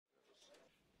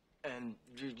And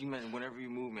you meant whenever you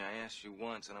move me, I asked you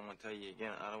once, and I'm gonna tell you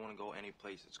again, I don't want to go any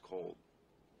place that's cold.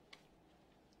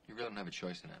 You really don't have a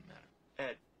choice in that matter.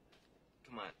 Ed,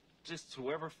 come on. Just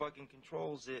whoever fucking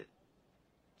controls it,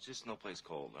 just no place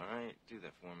cold, all right? Do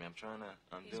that for me.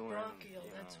 He's bronchial,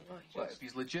 that's why. Well, if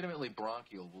he's legitimately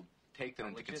bronchial, we'll take that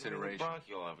into consideration.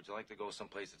 Bronchial, would you like to go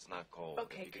someplace that's not cold?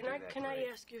 Okay, can I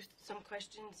ask you some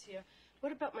questions here?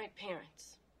 What about my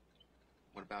parents?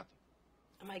 What about them?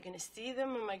 Am I going to see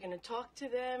them? Am I going to talk to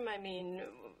them? I mean,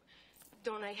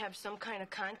 don't I have some kind of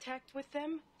contact with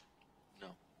them? No.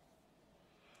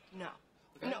 No.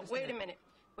 No, wait a minute.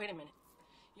 Wait a minute.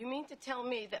 You mean to tell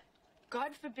me that,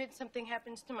 God forbid something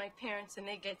happens to my parents and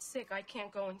they get sick, I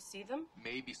can't go and see them?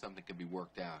 Maybe something can be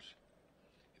worked out.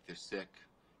 If they're sick,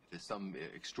 if there's some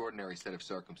extraordinary set of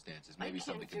circumstances, maybe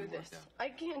something can be worked out. I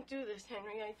can't do this,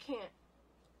 Henry. I can't.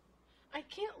 I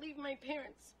can't leave my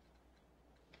parents.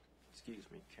 Excuse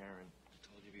me, Karen. I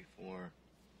told you before,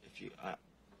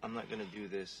 I'm not gonna do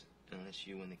this unless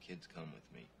you and the kids come with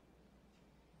me.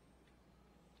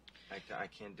 I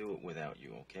can't do it without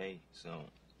you, okay? So,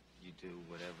 you do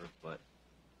whatever, but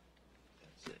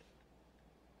that's it.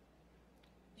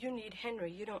 You need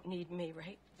Henry. You don't need me,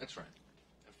 right? That's right.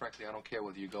 And frankly, I don't care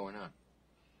whether you go or not.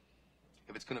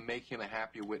 If it's gonna make him a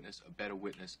happier witness, a better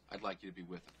witness, I'd like you to be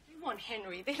with him. They want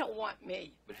Henry. They don't want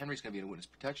me. But Henry's gonna be in a witness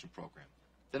protection program.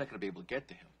 They're not going to be able to get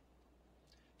to him.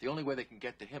 The only way they can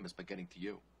get to him is by getting to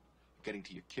you, getting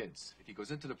to your kids. If he goes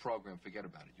into the program, forget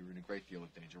about it. You're in a great deal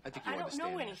of danger. I think you understand. I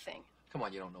don't know that. anything. Come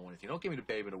on, you don't know anything. Don't give me the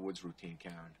babe in the woods routine,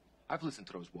 Karen. I've listened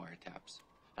to those wiretaps,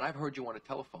 and I've heard you on the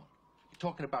telephone. You're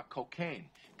talking about cocaine.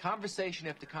 Conversation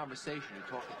after conversation, you're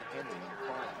talking to Henry on the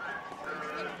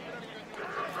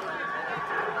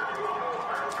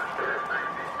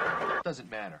phone. It doesn't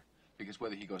matter, because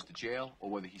whether he goes to jail or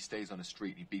whether he stays on the street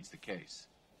and he beats the case,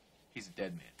 he's a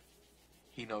dead man.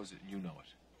 He knows it and you know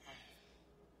it.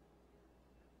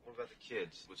 What about the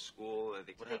kids? With school?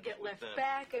 They get left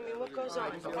back? I mean, what goes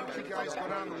on? You guys go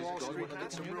down to Wall Street and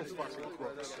get some real fucking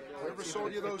crooks. Whoever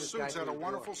sold you those suits had a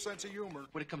wonderful sense of humor.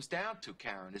 What it comes down to,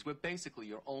 Karen, is we're basically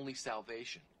your only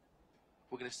salvation.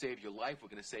 We're going to save your life, we're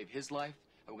going to save his life,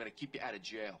 and we're going to keep you out of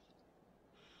jail.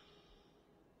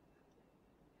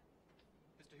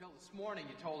 Mr. Hill, this morning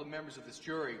you told the members of this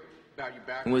jury about your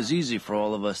background. It was easy for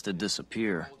all of us to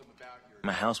disappear.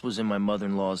 My house was in my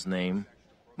mother-in-law's name.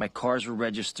 My cars were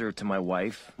registered to my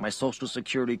wife. My social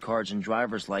security cards and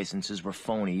driver's licenses were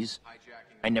phonies.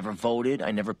 I never voted.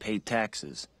 I never paid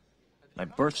taxes. My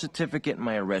birth certificate and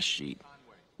my arrest sheet.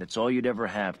 That's all you'd ever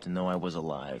have to know I was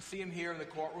alive. See him here in the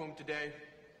courtroom today?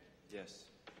 Yes.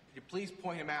 Could you please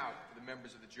point him out to the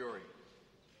members of the jury?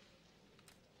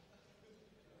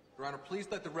 Your Honor, please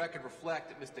let the record reflect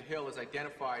that Mr. Hill has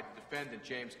identified the defendant,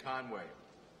 James Conway.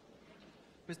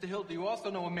 Mr. Hill, do you also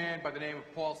know a man by the name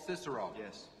of Paul Cicero?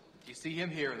 Yes. Do you see him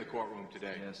here in the courtroom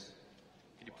today? Yes.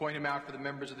 Can you point him out for the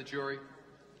members of the jury?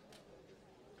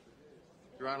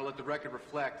 Your Honor, let the record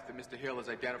reflect that Mr. Hill has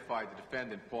identified the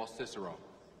defendant, Paul Cicero.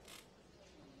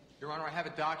 Your Honor, I have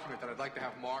a document that I'd like to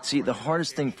have marked... See, the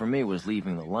hardest thing for me was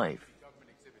leaving the life.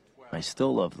 I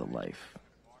still love the life.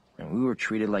 And we were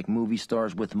treated like movie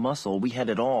stars with muscle. We had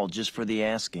it all just for the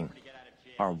asking.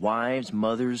 Our wives,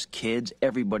 mothers, kids,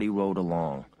 everybody rode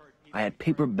along. I had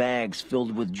paper bags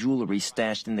filled with jewelry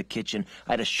stashed in the kitchen.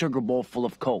 I had a sugar bowl full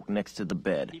of Coke next to the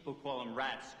bed. People call them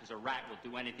rats because a rat will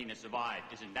do anything to survive.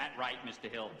 Isn't that right, Mr.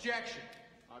 Hill? Objection!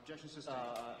 Objection sustained.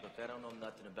 Look, I don't know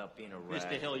nothing about being a rat.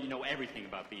 Mr. Hill, you know everything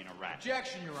about being a rat.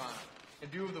 Objection, Your Honor. In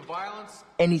view of the violence...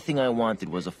 Anything I wanted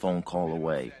was a phone call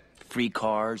away. Free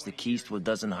cars, the keys to a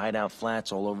dozen hideout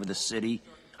flats all over the city.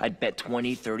 I'd bet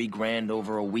 20, 30 grand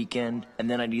over a weekend, and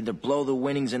then I'd either blow the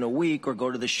winnings in a week or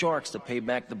go to the Sharks to pay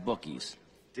back the bookies.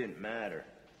 Didn't matter.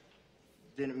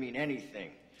 Didn't mean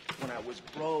anything. When I was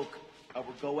broke, I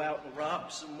would go out and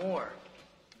rob some more.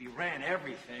 We ran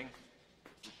everything.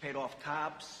 We paid off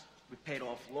cops, we paid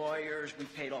off lawyers, we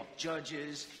paid off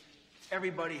judges.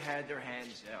 Everybody had their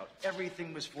hands out.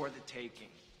 Everything was for the taking.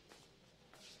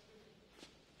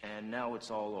 And now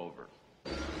it's all over.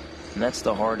 And that's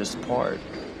the hardest part.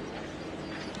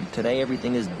 And today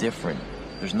everything is different.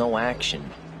 There's no action.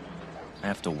 I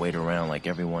have to wait around like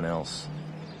everyone else.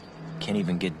 Can't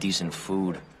even get decent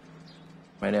food.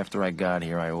 Right after I got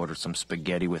here, I ordered some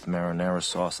spaghetti with marinara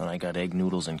sauce and I got egg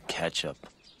noodles and ketchup.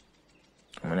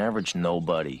 I'm an average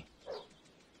nobody.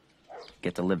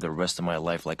 Get to live the rest of my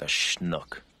life like a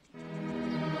schnook.